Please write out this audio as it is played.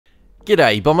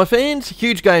G'day Bomber fans,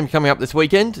 huge game coming up this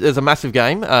weekend. There's a massive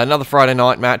game, another Friday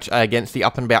night match against the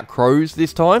Up-and-About Crows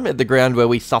this time at the ground where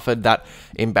we suffered that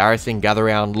embarrassing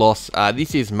gather-round loss.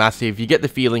 This is massive. You get the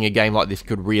feeling a game like this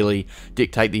could really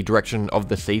dictate the direction of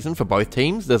the season for both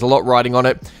teams. There's a lot riding on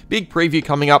it. Big preview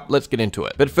coming up, let's get into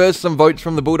it. But first, some votes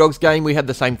from the Bulldogs game. We had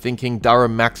the same thinking,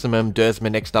 Durham, Maximum, Dersma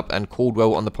next up and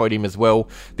Caldwell on the podium as well.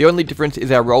 The only difference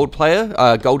is our role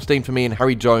player, Goldstein for me and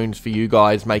Harry Jones for you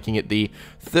guys, making it the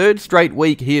third straight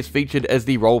week he is featured as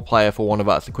the role player for one of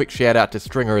us. A quick shout out to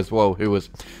Stringer as well, who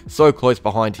was so close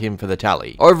behind him for the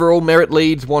tally. Overall, merit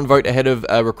leads, one vote ahead of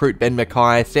recruit Ben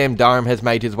Mackay. Sam Durham has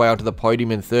made his way onto the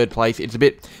podium in third place. It's a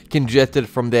bit congested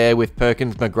from there with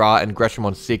Perkins, McGrath and Gresham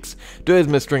on 6.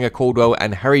 Dersma, Stringer, Caldwell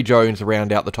and Harry Jones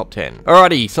round out the top 10.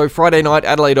 Alrighty, so Friday night,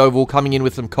 Adelaide Oval coming in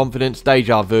with some confidence,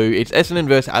 deja vu. It's Essendon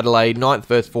versus Adelaide, 9th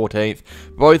versus 14th.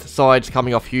 Both sides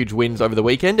coming off huge wins over the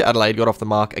weekend. Adelaide got off the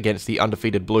mark against the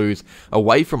undefeated Blues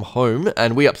away from home,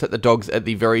 and we upset the Dogs at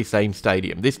the very same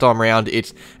stadium. This time around,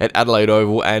 it's at Adelaide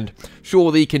Oval, and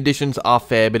sure, the conditions are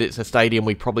fair, but it's a stadium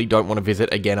we probably don't want to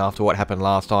visit again after what happened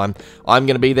last time. I'm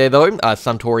going to be there though,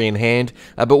 Suntory in hand,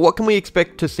 but what can we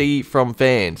expect to see from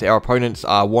fans? Our opponents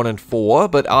are 1 and 4,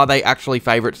 but are they actually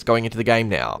favourites going into the game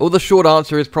now? Well, the short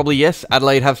answer is probably yes.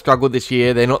 Adelaide have struggled this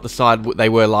year. They're not the side they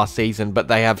were last season, but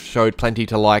they have showed plenty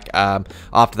to like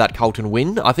after that Carlton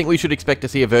win. I think we should expect to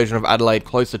see a version of Adelaide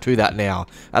closer to that now.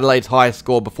 Adelaide's highest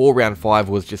score before round 5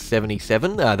 was just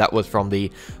 77. That was from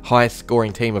the highest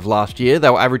scoring team of last year. They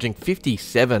were averaging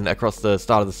 57 across the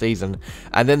start of the season,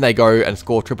 and then they go and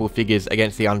score triple figures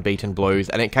against the unbeaten Blues,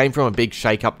 and it came from a big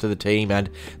shake-up to the team and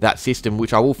that system,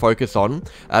 which I will focus on,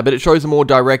 but it shows a more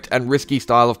direct and risky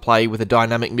style of play with a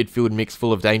dynamic midfield mix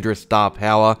full of dangerous star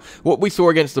power. What we saw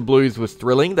against the Blues was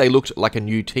thrilling. They looked like a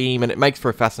new team, and it makes for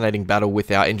a fascinating battle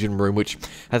with our engine room, which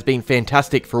has been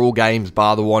fantastic for all games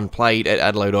bar the one played at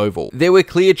Adelaide Oval. There were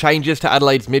clear changes to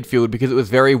Adelaide's midfield because it was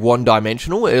very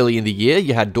one-dimensional early in the year.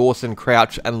 You had Dawson,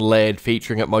 Crouch and Laird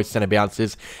featuring at most centre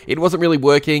bounces. It wasn't really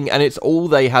working, and it's all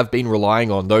they have been relying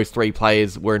on. Those three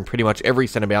players were in pretty much every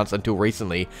centre bounce until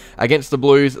recently. Against the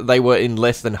Blues, they were in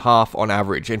less than half on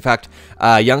average. In fact,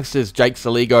 youngsters Jake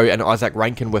Saligo and Isaac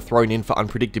Rankin were thrown in for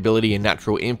unpredictability and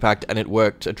natural impact, and it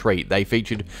worked a treat. They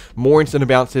featured more in centre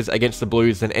bounces against the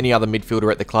Blues than any other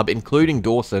midfielder at the club, including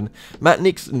Dawson. Matt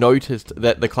Nix noticed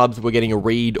that the clubs were getting a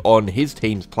read on his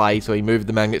team's play, so he moved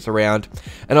the magnets around,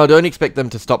 and I don't expect them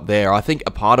to stop there. I think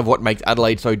a part of what makes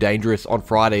Adelaide so dangerous on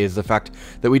Friday is the fact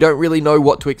that we don't really know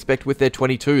what to expect with their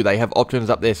 22. They have options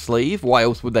up their sleeve. Why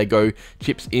else would they go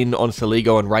chips in on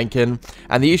Saligo and Rankin?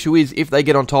 And the issue is, if they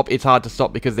get on top, it's hard to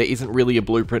stop because there isn't really a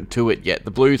blueprint to it yet.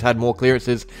 The Blues had more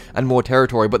clearances and more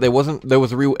territory, but there was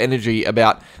a real energy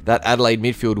about that Adelaide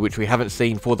midfield which we haven't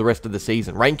seen for the rest of the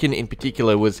season. Rankin in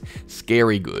particular was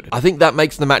scary good. I think that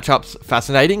makes the matchups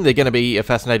fascinating. They're going to be a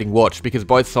fascinating watch because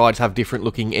both sides have different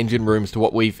looking engine rooms to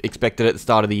what we've expected at the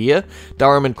start of the year.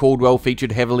 Durham and Caldwell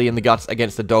featured heavily in the guts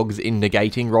against the Dogs in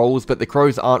negating roles, but the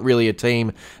Crows aren't really a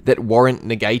team that warrant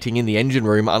negating in the engine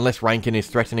room unless Rankin is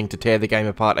threatening to tear the game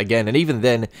apart again, and even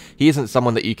then, he isn't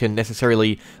someone that you can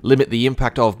necessarily limit the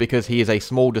impact of because he is a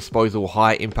small disposal,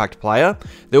 high impact player.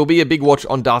 There will be a big watch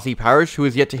on Darcy Parish, who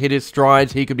is yet to hit his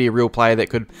strides. He could be a real player that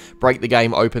could break the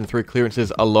game open through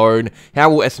clearances alone. How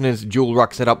will Essendon's dual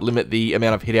ruck setup limit the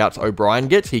amount of hitouts O'Brien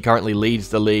gets? He currently leads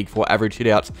the league for average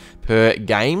hitouts per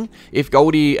game. If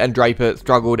Goldie and Draper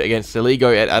struggled against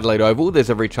Saligo at Adelaide Oval, there's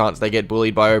every chance they get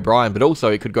bullied by O'Brien, but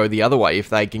also it could go the other way. If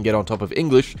they can get on top of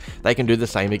English, they can do the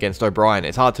same against O'Brien.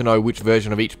 It's hard to know which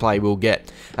version of each play we'll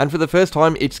get. And for the first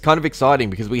time, it's kind of exciting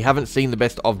because we haven't seen the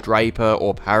best of Draper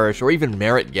or Parish or even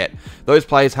Merritt yet. Those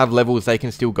players have levels they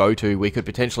can still go to. We could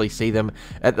potentially see them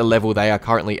at the level they are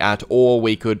currently at, or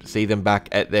we could see them back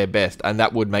at their best, and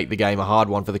that would make the game a hard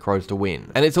one for the Crows to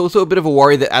win. And it's also a bit of a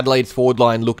worry that Adelaide's forward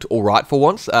line looked alright for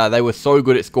once. They were so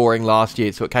good at scoring last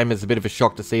year, so it came as a bit of a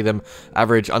shock to see them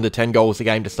average under 10 goals a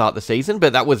game to start the season,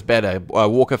 but that was better.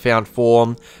 Walker found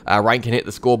form, Rankin hit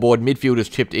the scoreboard, midfielders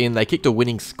chipped in, they kicked a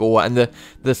winning score, and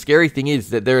the scary thing is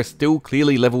that there are still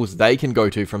clearly levels they can go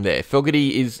to from there.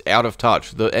 Fogarty is out of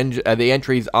touch. The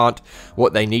entries aren't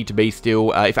what they need to be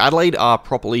still. If Adelaide are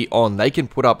properly on, they can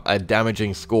put up a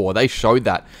damaging score. They showed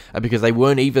that because they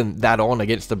weren't even that on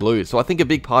against the Blues. So I think a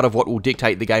big part of what will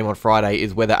dictate the game on Friday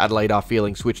is whether Adelaide are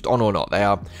feeling switched on or not. They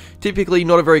are typically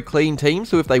not a very clean team,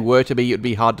 so if they were to be, it would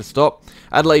be hard to stop.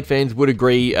 Adelaide fans would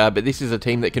agree, but this is a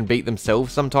team that can beat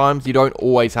themselves sometimes. You don't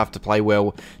always have to play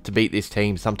well to beat this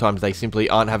team. Sometimes they simply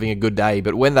aren't having a good day,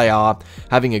 but when they are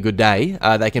having a good day,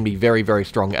 they can be very, very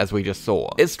strong, as we just saw.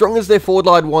 As strong as their forward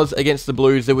line was against the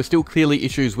Blues, there were still clearly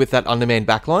issues with that undermanned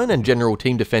backline and general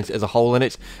team defence as a whole, and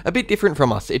it's a bit different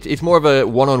from us. It's more of a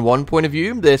one-on-one point of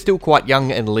view. They're still quite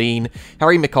young and lean.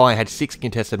 Harry Mackay had 6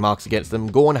 contested marks against them.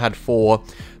 Gawn had 4.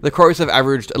 The Crows have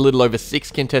averaged a little over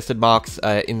 6 contested marks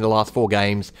in the last 4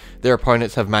 games. Their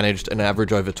opponents have managed an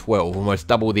average over 12, almost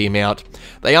double the amount.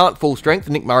 They aren't full strength.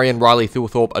 Nick Murray and Riley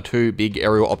Thilthorpe are 2 big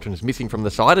aerial options missing from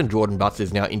the side, and Jordan Butts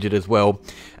is now injured as well.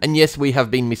 And yes, we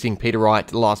have been missing Peter Wright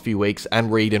the last few weeks,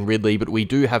 and Reid and Ridley, but we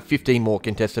do have 15 more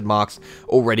contested marks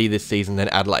already this season than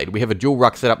Adelaide. We have a dual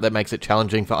ruck setup that makes it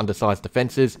challenging for undersized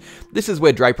defences. This is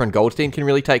where Draper and Goldstein can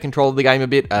really take control of the game a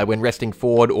bit when resting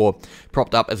forward or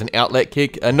propped up as an outlet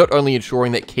kick, and not only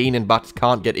ensuring that Keane and Butts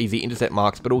can't get easy intercept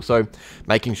marks, but also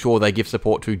making sure they give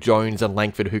support to Jones and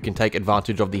Langford, who can take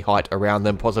advantage of the height around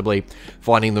them, possibly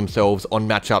finding themselves on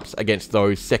matchups against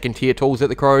those second-tier tools at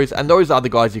the Crows, and those are the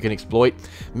guys you can exploit.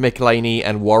 McLeany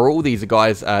and Worrell, these are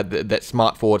guys that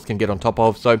smart forwards can get on top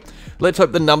of, so let's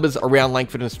hope the numbers around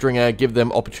Langford and Stringer give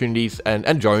them opportunities,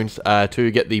 and Jones,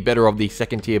 to get the better of the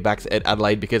second-tier backs at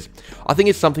Adelaide, because I think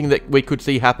it's something that we could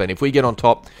see happen. If we get on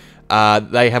top,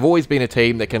 they have always been a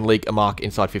team that can leak a mark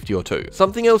inside 50 or 2.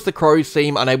 Something else the Crows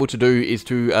seem unable to do is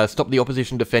to stop the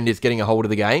opposition defenders getting a hold of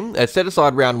the game. Set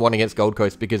aside round 1 against Gold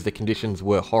Coast because the conditions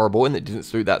were horrible and it didn't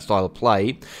suit that style of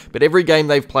play. But every game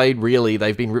they've played, really,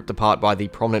 they've been ripped apart by the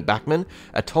prominent backmen.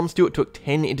 Tom Stewart took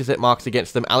 10 intercept marks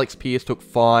against them. Alex Pearce took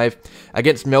 5.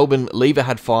 Against Melbourne, Lever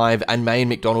had 5 and May and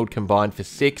McDonald combined for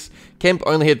 6. Kemp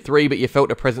only had 3, but you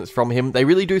felt a presence from him. They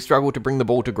really do struggle to bring the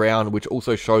ball to ground, which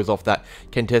also shows off that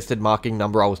contested marking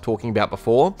number I was talking about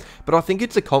before. But I think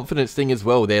it's a confidence thing as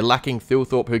well. They're lacking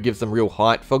Thilthorpe, who gives them real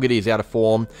height. Fogarty is out of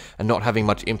form and not having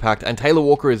much impact. And Taylor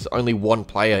Walker is only 1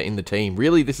 player in the team.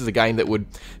 Really, this is a game that would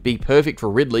be perfect for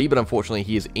Ridley, but unfortunately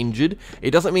he is injured.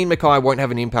 It doesn't mean Mackay won't have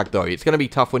an impact though. It's going to be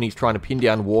tough when he's trying to pin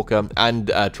down Walker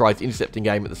and tries intercepting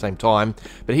game at the same time.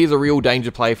 But he's a real danger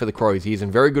player for the Crows. He is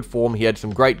in very good form. He had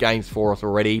some great games for us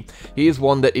already. He is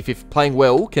one that, if he's playing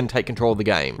well, can take control of the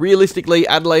game. Realistically,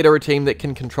 Adelaide are a team that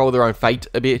can control their own fate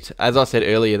a bit. As I said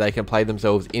earlier, they can play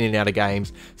themselves in and out of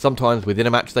games. Sometimes within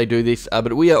a match they do this,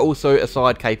 but we are also a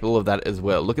side capable of that as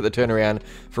well. Look at the turnaround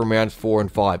from rounds 4 and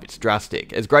 5. It's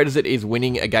drastic. As great as it is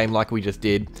winning a game like we just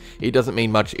did, it doesn't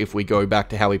mean much if we go back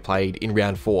to how we played in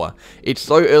round 4. It's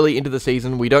so early into the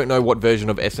season, we don't know what version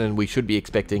of Essendon we should be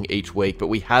expecting each week, but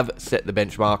we have set the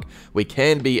benchmark. We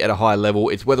can be at a high level.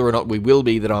 It's whether or not we will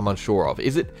be that I'm unsure of.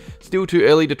 Is it still too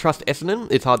early to trust Essendon?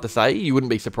 It's hard to say. You wouldn't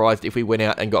be surprised if we went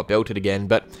out and got belted again,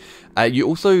 but you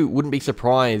also wouldn't be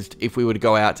surprised if we were to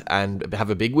go out and have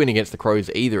a big win against the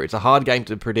Crows either. It's a hard game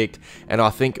to predict, and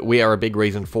I think we are a big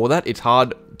reason for that. It's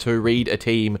hard to read a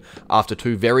team after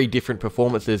 2 very different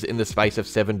performances in the space of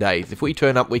 7 days. If we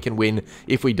turn up, we can win.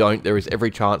 If we don't, there is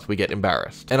every chance we get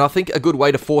embarrassed. And I think a good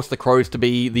way to force the Crows to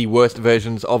be the worst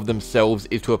versions of themselves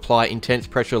is to apply intense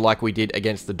pressure like we did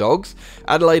against the Dogs.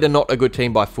 Adelaide are not a good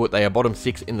team by foot. They are bottom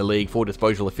 6 in the league for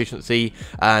disposal efficiency,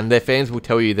 and their fans will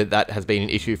tell you that that has been an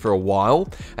issue for a while,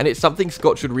 and it's something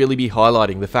Scott should really be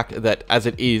highlighting, the fact that as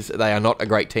it is, they are not a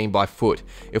great team by foot.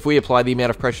 If we apply the amount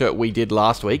of pressure we did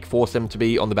last week, force them to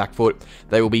be on the back foot,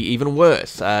 they will be even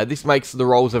worse. This makes the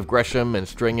roles of Gresham and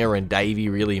Stringer and Davey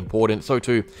really important, so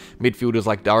too midfielders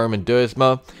like Durham and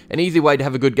Dersma. An easy way to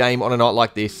have a good game on a night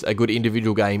like this, a good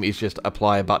individual game, is just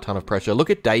apply a butt ton of pressure. Look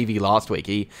at Davey last week.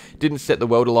 He didn't set the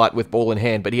world alight with ball in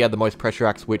hand, but he had the most pressure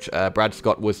acts, which Brad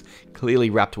Scott was clearly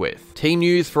wrapped with. Team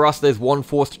news for us, there's one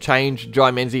forced change.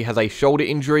 Jai Menzies has a shoulder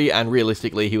injury, and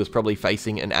realistically he was probably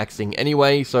facing an axing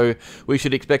anyway, so we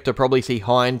should expect to probably see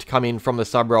Hind come in from the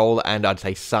sub role, and I'd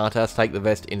say Santa take the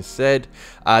vest instead.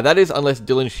 That is unless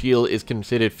Dylan Shield is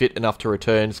considered fit enough to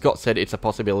return. Scott said it's a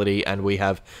possibility, and we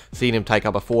have seen him take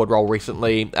up a forward role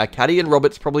recently. Caddy and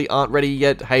Roberts probably aren't ready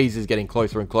yet. Hayes is getting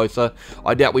closer and closer.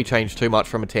 I doubt we change too much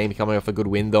from a team coming off a good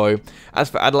win though. As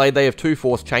for Adelaide, they have 2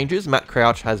 forced changes. Matt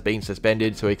Crouch has been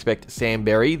suspended, so expect Sam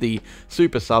Berry, the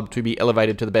super sub, to be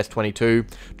elevated to the best 22.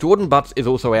 Jordan Butts is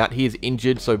also out. He is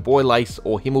injured, so Boy Lace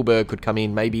or Himmelberg could come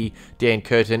in. Maybe Dan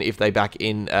Curtin if they back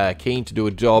in Keane to do do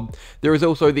a job. There is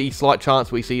also the slight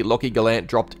chance we see Lockie Gallant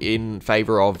dropped in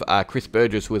favour of Chris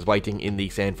Burgess, who is waiting in the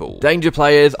Sandful. Danger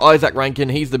players, Isaac Rankin,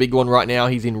 he's the big one right now.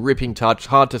 He's in ripping touch,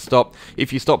 hard to stop.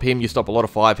 If you stop him, you stop a lot of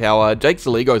firepower. Jake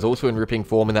Saligo is also in ripping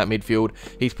form in that midfield.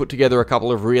 He's put together a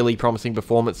couple of really promising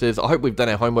performances. I hope we've done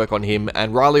our homework on him.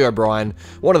 And Riley O'Brien,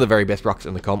 one of the very best rucks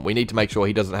in the comp. We need to make sure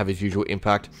he doesn't have his usual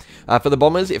impact. For the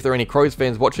Bombers, if there are any Crows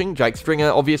fans watching, Jake Stringer,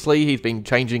 obviously, he's been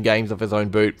changing games off his own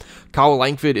boot. Carl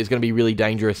Langford is going to be really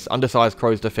dangerous. Undersized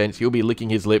Crows defence, he'll be licking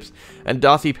his lips. And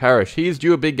Darcy Parish, he is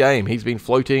due a big game. He's been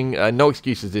floating, no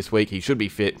excuses this week. He should be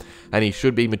fit, and he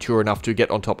should be mature enough to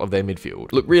get on top of their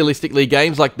midfield. Look, realistically,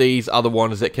 games like these are the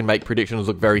ones that can make predictions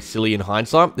look very silly in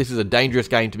hindsight. This is a dangerous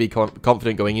game to be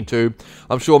confident going into.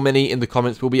 I'm sure many in the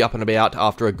comments will be up and about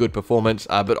after a good performance,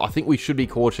 but I think we should be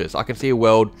cautious. I can see a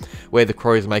world where the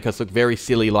Crows make us look very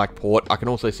silly like Port. I can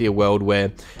also see a world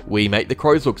where we make the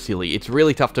Crows look silly. It's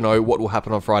really tough to know what will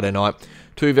happen on Friday night.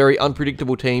 Two very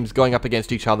unpredictable teams going up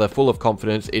against each other, full of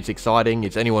confidence. It's exciting.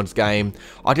 It's anyone's game.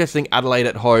 I just think Adelaide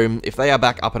at home, if they are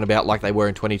back up and about like they were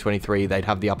in 2023, they'd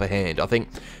have the upper hand. I think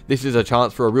this is a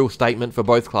chance for a real statement for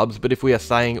both clubs, but if we are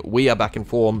saying we are back in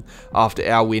form after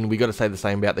our win, we got to say the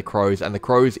same about the Crows, and the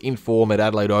Crows in form at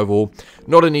Adelaide Oval,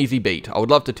 not an easy beat. I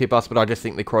would love to tip us, but I just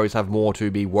think the Crows have more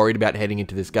to be worried about heading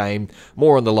into this game.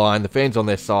 More on the line, the fans on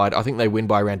their side. I think they win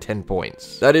by around 10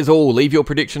 points. That is all. Leave your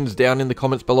predictions down in the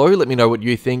comments below. Let me know what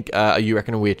you think. Are you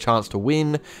reckoning we a chance to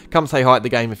win? Come say hi at the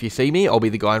game if you see me. I'll be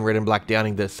the guy in red and black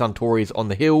downing the Suntories on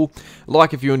the hill.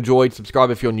 Like if you enjoyed, subscribe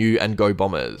if you're new, and go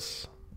Bombers.